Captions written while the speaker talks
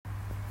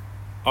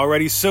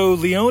Alrighty, so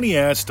Leonie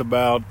asked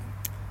about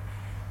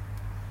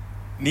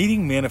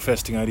needing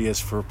manifesting ideas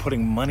for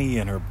putting money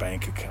in her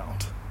bank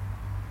account.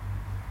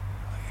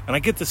 And I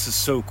get this is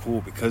so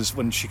cool because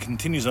when she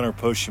continues on her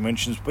post, she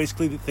mentions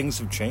basically that things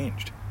have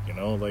changed.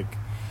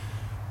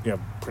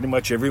 Pretty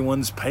much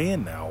everyone's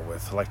paying now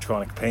with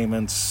electronic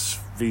payments,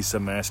 Visa,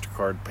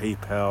 MasterCard,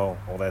 PayPal,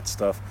 all that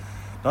stuff.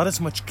 Not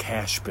as much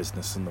cash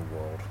business in the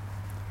world.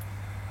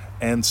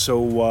 And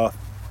so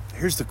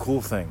here's the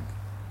cool thing.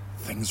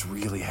 Things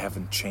really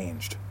haven't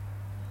changed.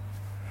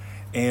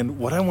 And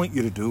what I want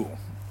you to do,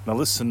 now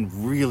listen,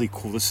 really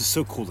cool. This is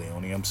so cool,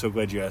 Leonie. I'm so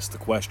glad you asked the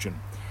question.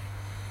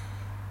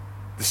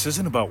 This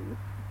isn't about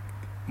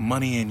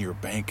money in your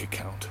bank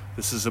account.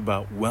 This is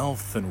about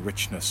wealth and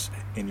richness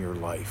in your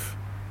life.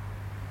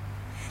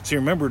 So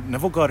remember,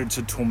 Neville Goddard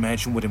said to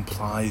imagine what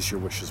implies your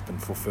wish has been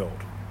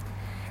fulfilled.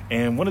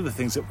 And one of the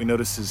things that we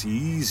notice is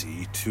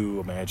easy to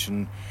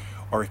imagine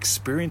are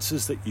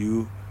experiences that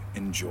you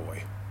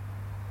enjoy.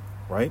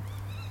 Right?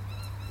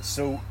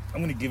 So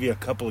I'm going to give you a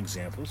couple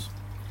examples.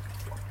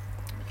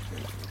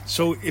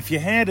 So if you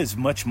had as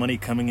much money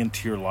coming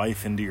into your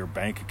life, into your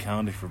bank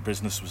account, if your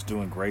business was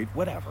doing great,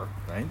 whatever,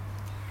 right?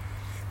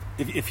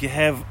 If you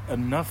have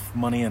enough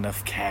money,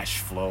 enough cash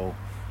flow,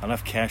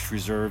 enough cash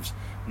reserves,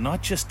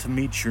 not just to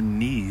meet your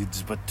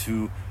needs, but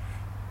to,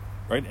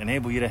 right,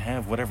 enable you to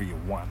have whatever you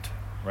want,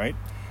 right?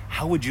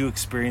 How would you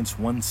experience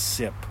one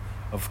sip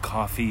of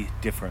coffee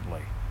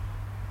differently?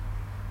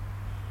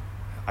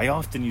 I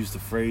often use the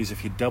phrase,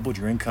 if you doubled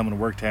your income and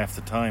worked half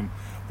the time,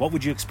 what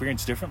would you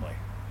experience differently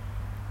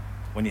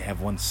when you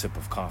have one sip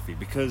of coffee?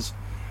 Because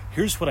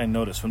here's what I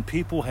notice. When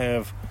people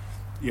have,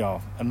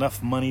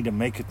 enough money to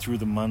make it through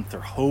the month,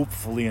 or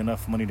hopefully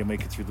enough money to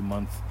make it through the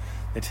month,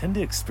 they tend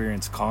to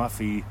experience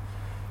coffee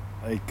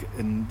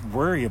and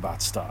worry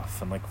about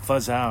stuff and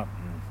fuzz out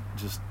and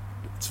just,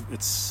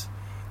 it's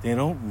they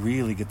don't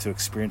really get to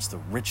experience the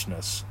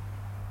richness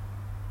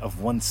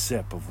of one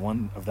sip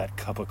of that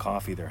cup of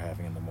coffee they're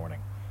having in the morning.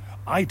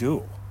 I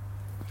do.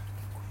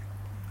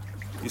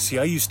 You see,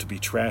 I used to be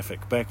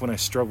traffic back when I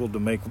struggled to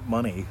make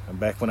money, and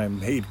back when I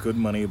made good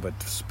money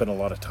but spent a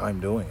lot of time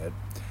doing it.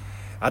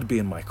 I'd be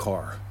in my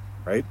car,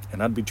 right?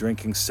 And I'd be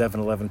drinking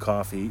 7-Eleven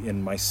coffee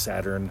in my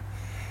Saturn,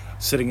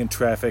 sitting in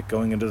traffic,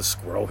 going into the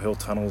Squirrel Hill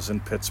tunnels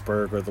in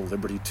Pittsburgh or the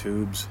Liberty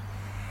tubes.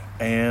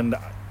 And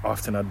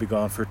often I'd be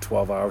gone for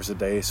 12 hours a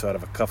day, so I'd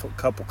have a couple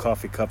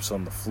coffee cups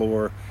on the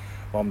floor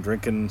while I'm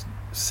drinking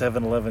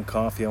 7-Eleven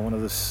coffee on one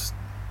of those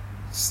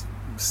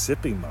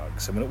sippy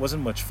mugs. I mean, it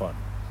wasn't much fun.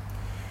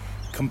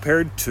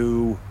 Compared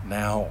to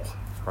now,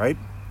 right?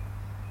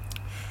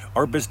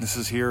 Our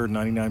businesses here,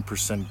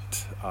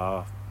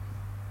 99%,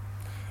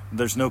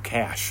 there's no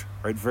cash,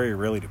 right? Very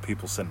rarely do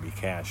people send me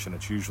cash, and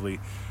it's usually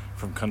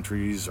from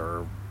countries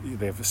or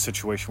they have a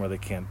situation where they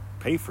can't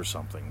pay for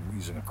something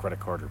using a credit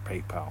card or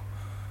PayPal.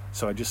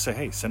 So I just say,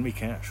 hey, send me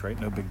cash, right?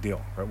 No big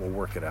deal, right? We'll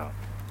work it out.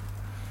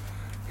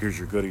 Here's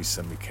your goodies,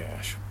 send me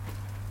cash.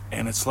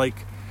 And it's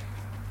like,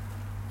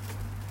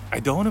 I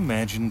don't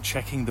imagine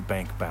checking the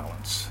bank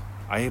balance.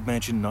 I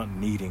imagine not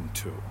needing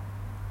to.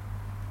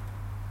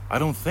 I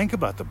don't think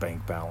about the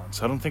bank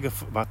balance. I don't think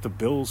about the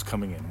bills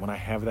coming in when I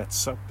have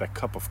that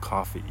cup of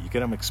coffee.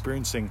 I'm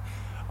experiencing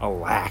a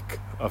lack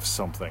of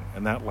something,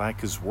 and that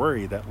lack is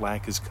worry, that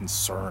lack is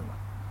concern.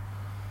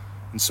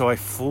 And so I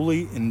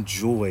fully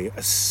enjoy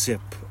a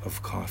sip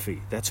of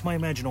coffee. That's my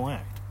imaginal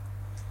act.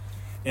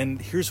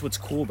 And here's what's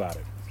cool about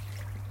it.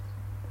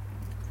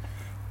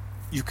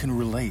 You can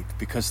relate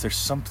because there's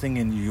something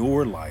in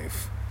your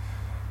life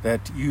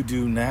that you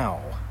do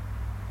now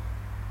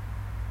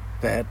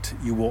that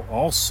you will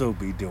also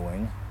be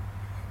doing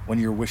when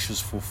your wish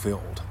is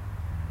fulfilled.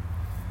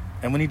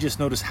 And when you just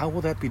notice, how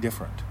will that be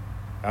different?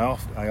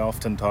 I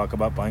often talk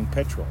about buying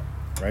petrol,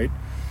 right?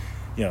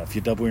 If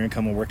you double your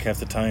income and work half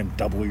the time,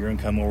 double your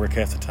income and work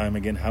half the time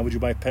again, how would you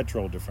buy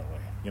petrol differently?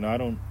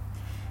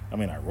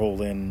 I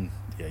roll in,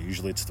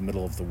 usually it's the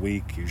middle of the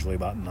week, usually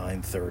about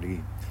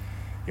 9:30.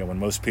 When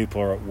most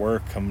people are at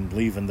work, I'm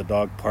leaving the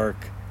dog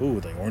park. Ooh,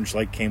 the orange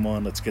light came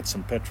on, let's get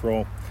some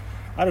petrol.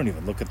 I don't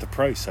even look at the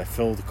price. I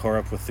fill the car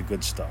up with the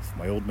good stuff.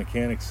 My old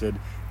mechanic said,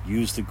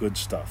 use the good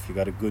stuff. You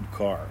got a good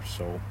car.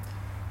 So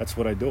that's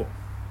what I do.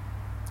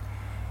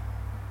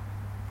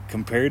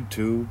 Compared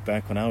to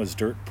back when I was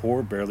dirt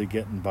poor, barely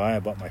getting by, I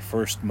bought my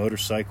first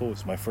motorcycle. It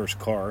was my first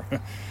car.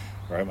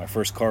 Right, my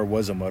first car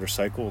was a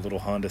motorcycle, a little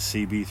Honda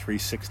CB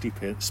 360.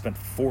 Spent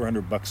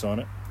 $400 on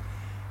it.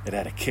 It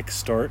had a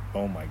kickstart.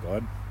 Oh my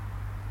God.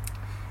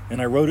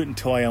 And I rode it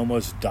until I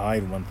almost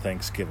died one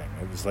Thanksgiving.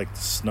 It was like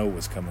the snow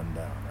was coming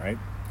down, right?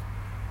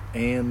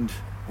 And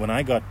when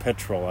I got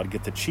petrol, I'd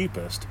get the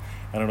cheapest,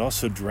 and I'd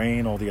also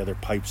drain all the other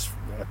pipes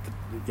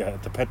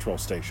at the petrol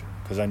station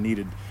because I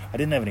didn't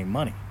have any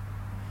money.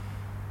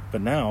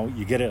 But now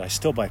you get it. I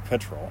still buy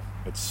petrol.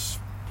 It's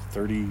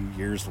 30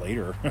 years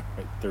later,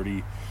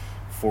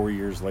 34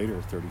 years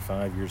later,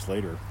 35 years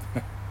later,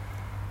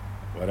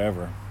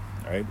 whatever.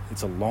 Right?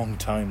 It's a long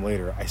time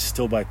later. I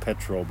still buy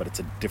petrol, but it's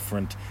a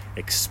different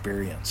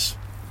experience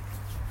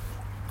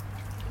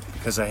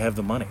because I have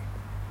the money.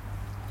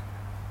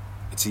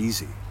 It's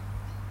easy.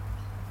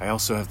 I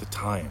also have the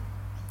time.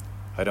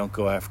 I don't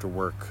go after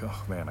work.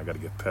 Oh man, I got to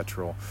get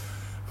petrol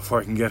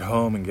before I can get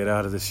home and get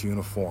out of this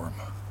uniform.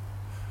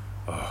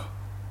 Oh.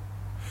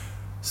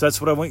 So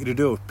that's what I want you to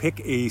do.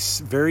 Pick a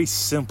very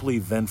simple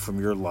event from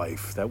your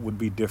life that would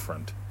be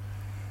different.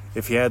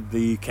 If you had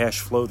the cash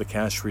flow, the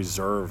cash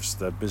reserves,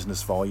 the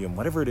business volume,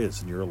 whatever it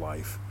is in your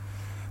life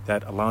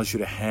that allows you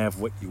to have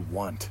what you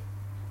want.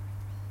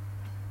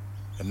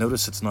 And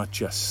notice it's not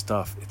just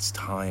stuff, it's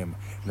time.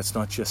 And it's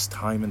not just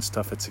time and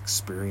stuff, it's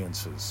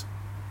experiences.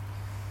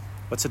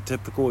 What's a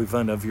typical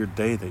event of your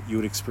day that you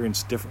would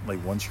experience differently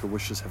once your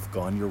wishes have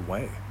gone your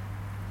way?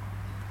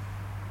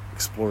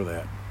 Explore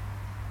that.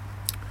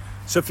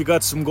 So if you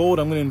got some gold,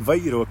 I'm going to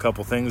invite you to a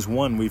couple things.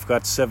 One, we've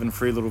got 7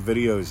 free little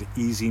videos,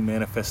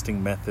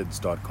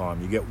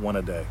 easymanifestingmethods.com. You get one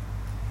a day.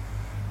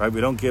 Right?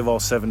 We don't give all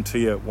 7 to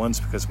you at once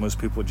because most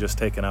people would just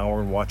take an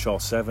hour and watch all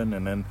 7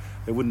 and then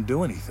they wouldn't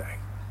do anything.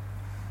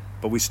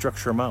 But we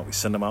structure them out. We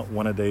send them out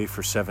one a day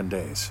for 7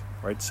 days,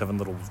 right? 7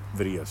 little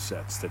video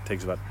sets that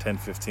takes about 10,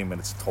 15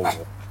 minutes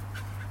total,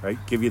 right?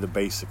 Give you the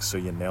basics so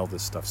you nail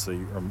this stuff, so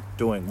you're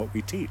doing what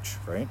we teach,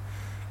 right?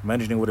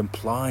 Imagining what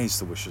implies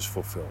the wish is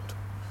fulfilled.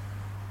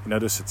 You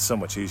notice it's so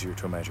much easier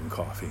to imagine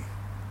coffee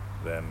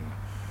than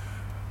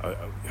what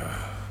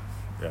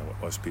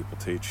most people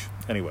teach.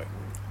 Anyway,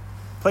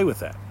 play with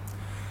that.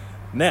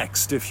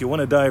 Next, if you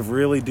want to dive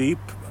really deep,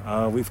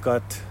 we've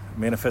got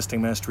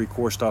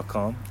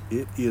manifestingmasterycourse.com.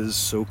 It is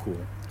so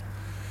cool.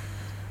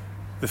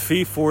 The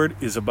fee for it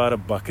is about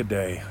 $1 a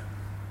day.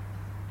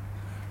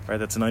 Right,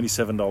 that's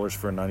 $97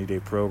 for a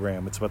 90-day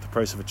program. It's about the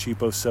price of a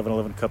cheapo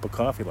 7-Eleven cup of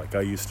coffee like I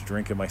used to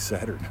drink in my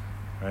Saturn,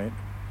 right?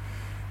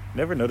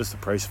 Never notice the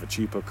price of a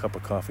cheapo cup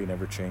of coffee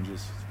never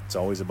changes. It's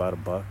always about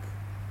 $1,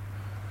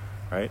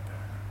 right?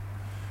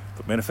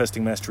 But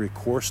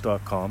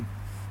manifestingmasterycourse.com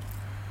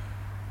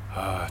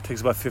it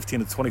takes about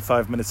 15 to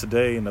 25 minutes a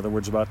day. In other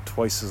words, about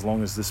twice as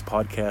long as this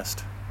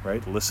podcast,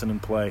 right? Listen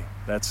and play.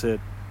 That's it.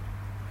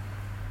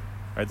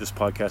 Right, this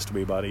podcast will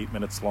be about 8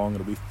 minutes long.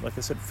 It'll be, like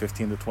I said,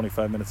 15 to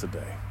 25 minutes a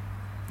day.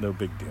 No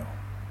big deal.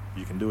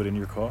 You can do it in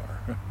your car.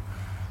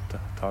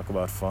 Talk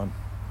about fun.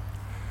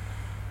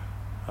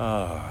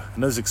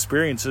 And those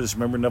experiences,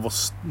 remember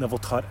Neville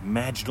taught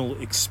imaginal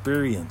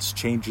experience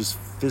changes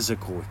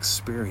physical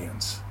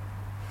experience.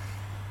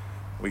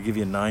 We give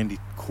you 90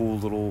 cool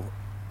little,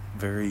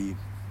 very,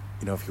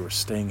 if you were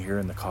staying here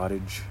in the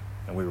cottage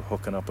and we were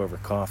hooking up over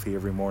coffee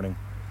every morning,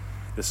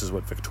 this is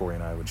what Victoria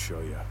and I would show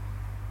you,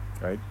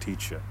 right?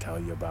 Teach you, tell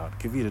you about,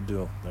 give you to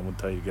do, then we'll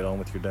tell you to get on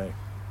with your day.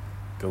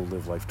 Go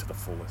live life to the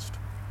fullest.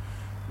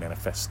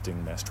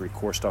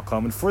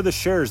 manifestingmasterycourse.com. And for the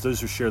shares,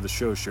 those who share the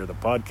show, share the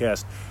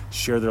podcast,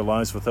 share their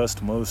lives with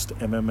us. Most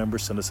MM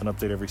members send us an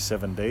update every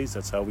 7 days.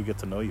 That's how we get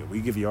to know you.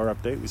 We give you our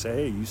update. We say,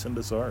 hey, you send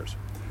us ours.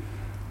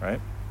 Right?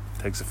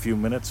 Takes a few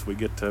minutes. We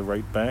get to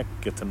write back,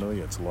 get to know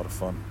you. It's a lot of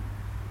fun.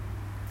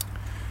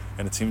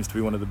 And it seems to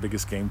be one of the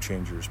biggest game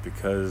changers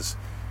because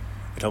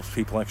it helps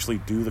people actually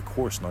do the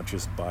course, not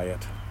just buy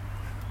it.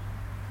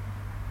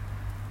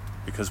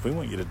 Because we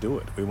want you to do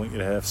it. We want you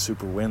to have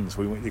super wins.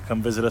 We want you to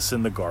come visit us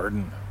in the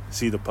garden,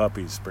 see the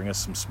puppies, bring us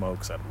some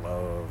smokes. I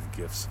love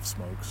gifts of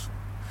smokes.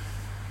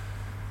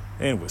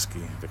 And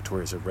whiskey.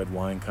 Victoria's a red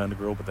wine kind of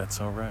girl, but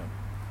that's all right.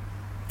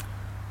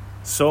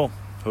 So,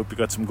 hope you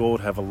got some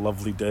gold. Have a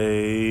lovely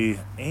day.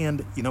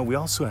 And, we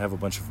also have a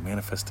bunch of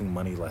manifesting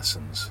money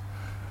lessons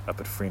up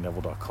at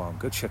freeneville.com.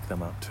 Go check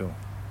them out, too.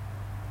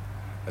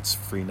 That's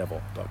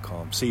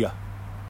freeneville.com. See ya.